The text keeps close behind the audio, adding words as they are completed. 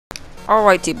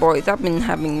Alrighty boys, I've been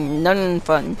having none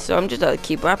fun, so I'm just gonna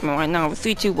keep rapping right now.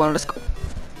 3, 2, 1, let's go.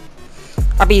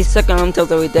 I be sucking on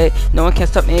toes every day, no one can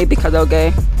stop me because I'm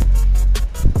gay.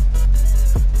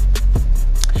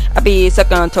 I be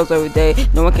sucking on toes every day,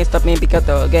 no one can stop me because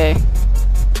I'm gay.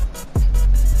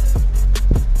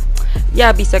 Yeah,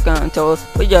 I be sucking on toes,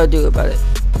 what y'all do about it?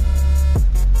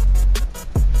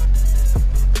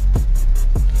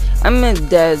 I'm a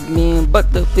dad's mean,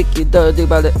 but the freak you do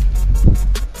about it?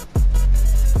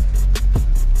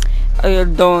 I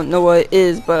don't know what it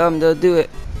is, but I'm gonna do it.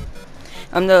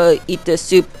 I'm gonna eat the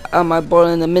soup out of my bowl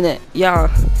in a minute.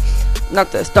 Yeah, not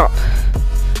to stop.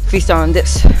 Freestyle on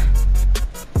this.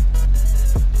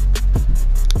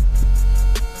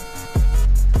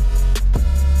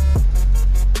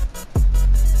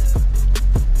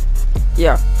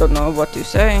 Yeah, don't know what to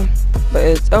say, but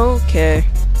it's okay.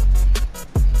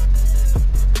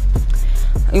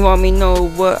 You want me to know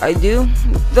what I do,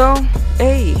 though?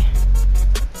 Hey.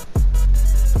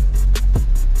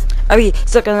 I be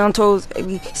sucking on toes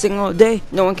every single day.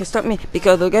 No one can stop me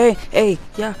because I'm gay. Hey,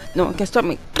 yeah, no one can stop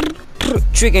me.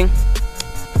 Tricking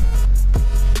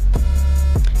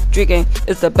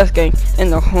is the best game in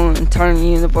the whole entire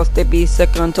universe. They be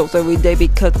sucking on toes every day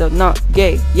because they're not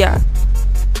gay. Yeah.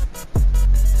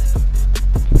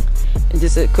 And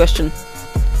this is a question.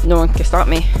 No one can stop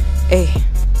me. Hey.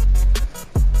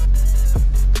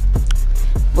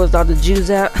 Where's all the Jews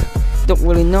at? Don't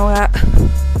really know that.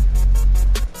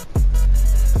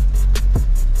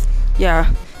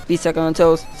 Yeah, be sucking on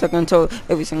toes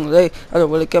every single day. I don't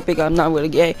really care because I'm not really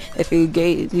gay. If you're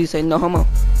gay, you say no homo.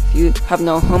 If you have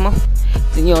no homo,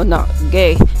 then you're not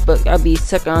gay. But I be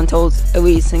sucking on toes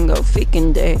every single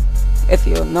freaking day. If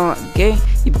you're not gay,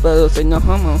 you better say no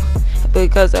homo.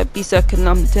 Because I be sucking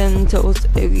on 10 toes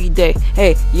every day.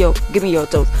 Hey, yo, give me your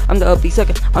toes. I'm the be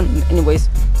sucking on them anyways.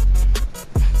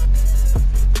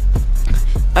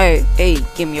 Hey,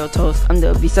 give me your toes. I'm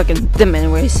the be sucking them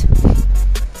anyways.